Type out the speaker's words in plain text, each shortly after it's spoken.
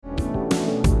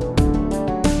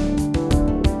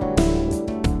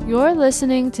You're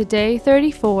listening to Day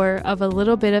 34 of A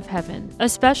Little Bit of Heaven, a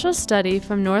special study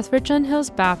from North Richland Hills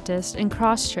Baptist and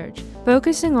Cross Church,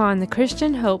 focusing on the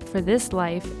Christian hope for this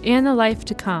life and the life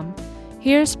to come.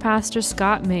 Here's Pastor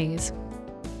Scott Mays.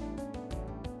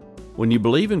 When you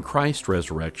believe in Christ's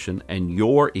resurrection and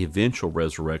your eventual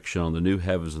resurrection on the new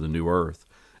heavens and the new earth,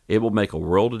 it will make a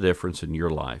world of difference in your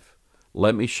life.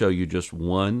 Let me show you just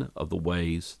one of the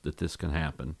ways that this can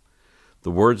happen.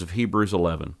 The words of Hebrews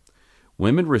 11.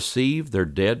 Women received their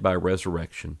dead by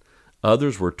resurrection.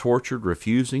 Others were tortured,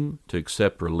 refusing to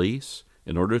accept release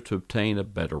in order to obtain a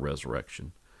better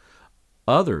resurrection.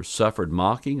 Others suffered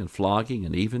mocking and flogging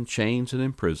and even chains and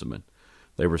imprisonment.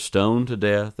 They were stoned to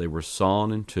death. They were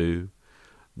sawn in two.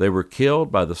 They were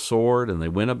killed by the sword, and they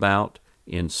went about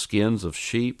in skins of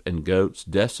sheep and goats,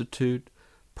 destitute,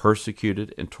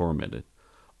 persecuted, and tormented,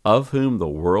 of whom the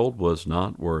world was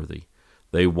not worthy.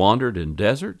 They wandered in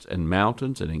deserts and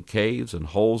mountains and in caves and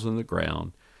holes in the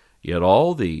ground. Yet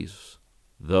all these,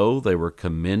 though they were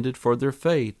commended for their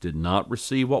faith, did not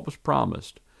receive what was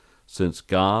promised, since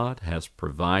God has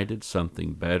provided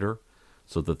something better,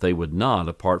 so that they would not,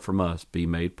 apart from us, be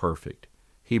made perfect.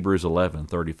 Hebrews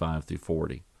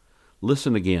 11:35-40.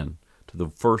 Listen again to the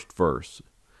first verse.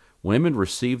 Women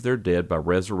received their dead by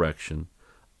resurrection.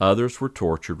 Others were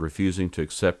tortured, refusing to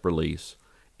accept release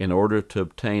in order to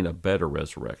obtain a better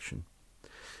resurrection.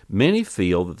 Many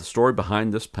feel that the story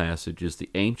behind this passage is the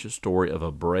ancient story of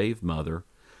a brave mother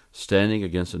standing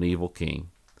against an evil king,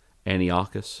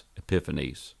 Antiochus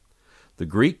Epiphanes. The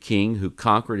Greek king who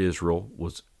conquered Israel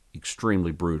was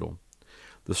extremely brutal.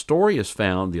 The story is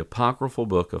found in the apocryphal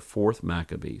book of 4th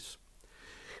Maccabees.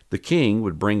 The king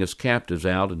would bring his captives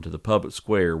out into the public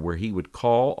square, where he would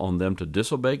call on them to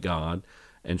disobey God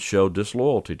and show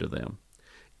disloyalty to them.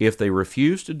 If they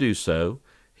refused to do so,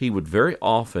 he would very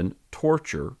often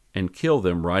torture and kill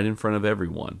them right in front of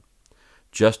everyone,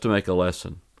 just to make a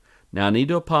lesson. Now, I need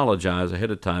to apologize ahead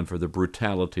of time for the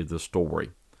brutality of the story.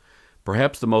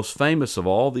 Perhaps the most famous of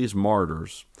all these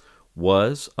martyrs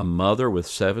was a mother with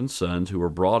 7 sons who were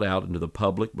brought out into the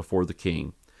public before the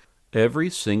king.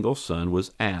 Every single son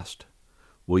was asked,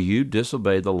 "Will you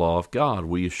disobey the law of God?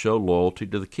 Will you show loyalty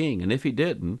to the king?" And if he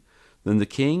didn't, then the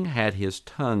king had his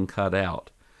tongue cut out.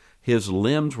 His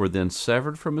limbs were then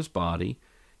severed from his body.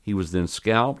 He was then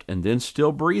scalped, and then,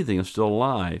 still breathing and still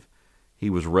alive, he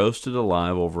was roasted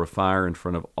alive over a fire in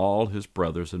front of all his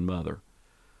brothers and mother.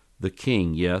 The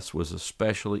king, yes, was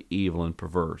especially evil and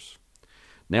perverse.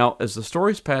 Now, as the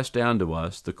stories passed down to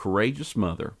us, the courageous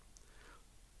mother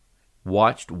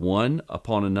watched one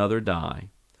upon another die,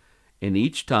 and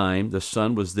each time the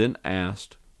son was then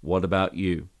asked, "What about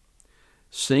you?"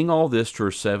 Seeing all this to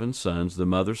her 7 sons, the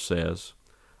mother says,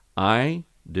 "I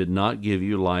did not give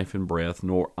you life and breath,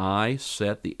 nor I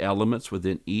set the elements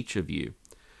within each of you.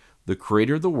 The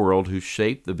Creator of the world, who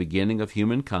shaped the beginning of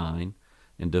humankind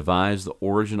and devised the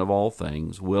origin of all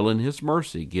things, will in his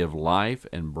mercy give life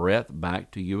and breath back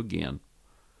to you again."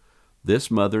 This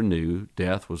mother knew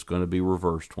death was going to be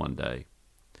reversed one day.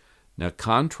 Now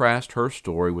contrast her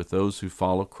story with those who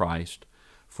follow Christ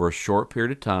for a short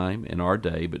period of time in our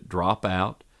day, but drop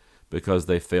out because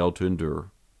they failed to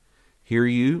endure. Here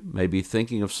you may be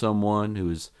thinking of someone who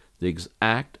is the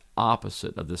exact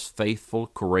opposite of this faithful,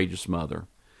 courageous mother.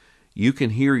 You can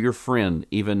hear your friend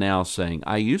even now saying,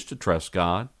 "I used to trust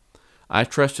God. I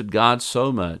trusted God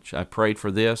so much. I prayed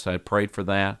for this, I prayed for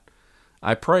that.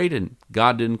 I prayed and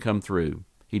God didn't come through.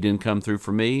 He didn't come through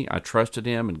for me. I trusted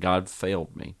Him and God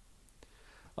failed me."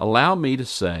 Allow me to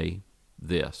say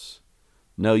this.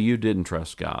 No, you didn't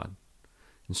trust God.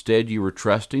 Instead, you were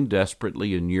trusting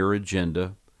desperately in your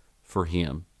agenda for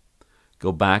Him.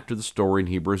 Go back to the story in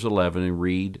Hebrews 11 and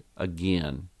read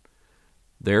again.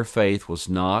 Their faith was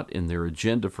not in their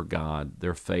agenda for God.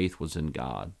 Their faith was in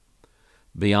God.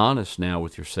 Be honest now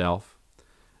with yourself.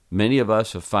 Many of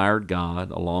us have fired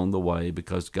God along the way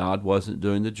because God wasn't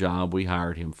doing the job we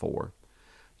hired Him for.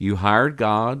 You hired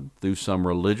God through some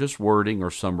religious wording or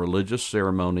some religious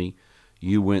ceremony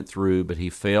you went through, but He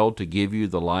failed to give you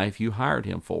the life you hired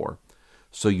Him for,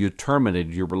 so you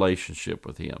terminated your relationship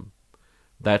with Him.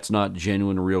 That's not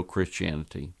genuine, real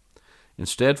Christianity.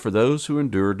 Instead, for those who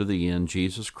endure to the end,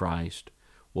 Jesus Christ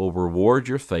will reward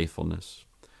your faithfulness.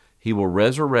 He will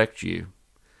resurrect you.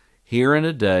 Here in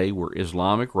a day where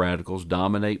Islamic radicals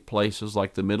dominate places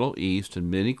like the Middle East and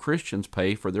many Christians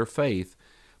pay for their faith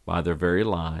by their very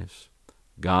lives,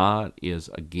 God is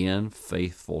again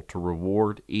faithful to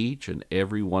reward each and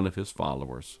every one of His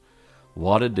followers.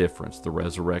 What a difference the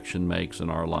resurrection makes in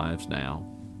our lives now.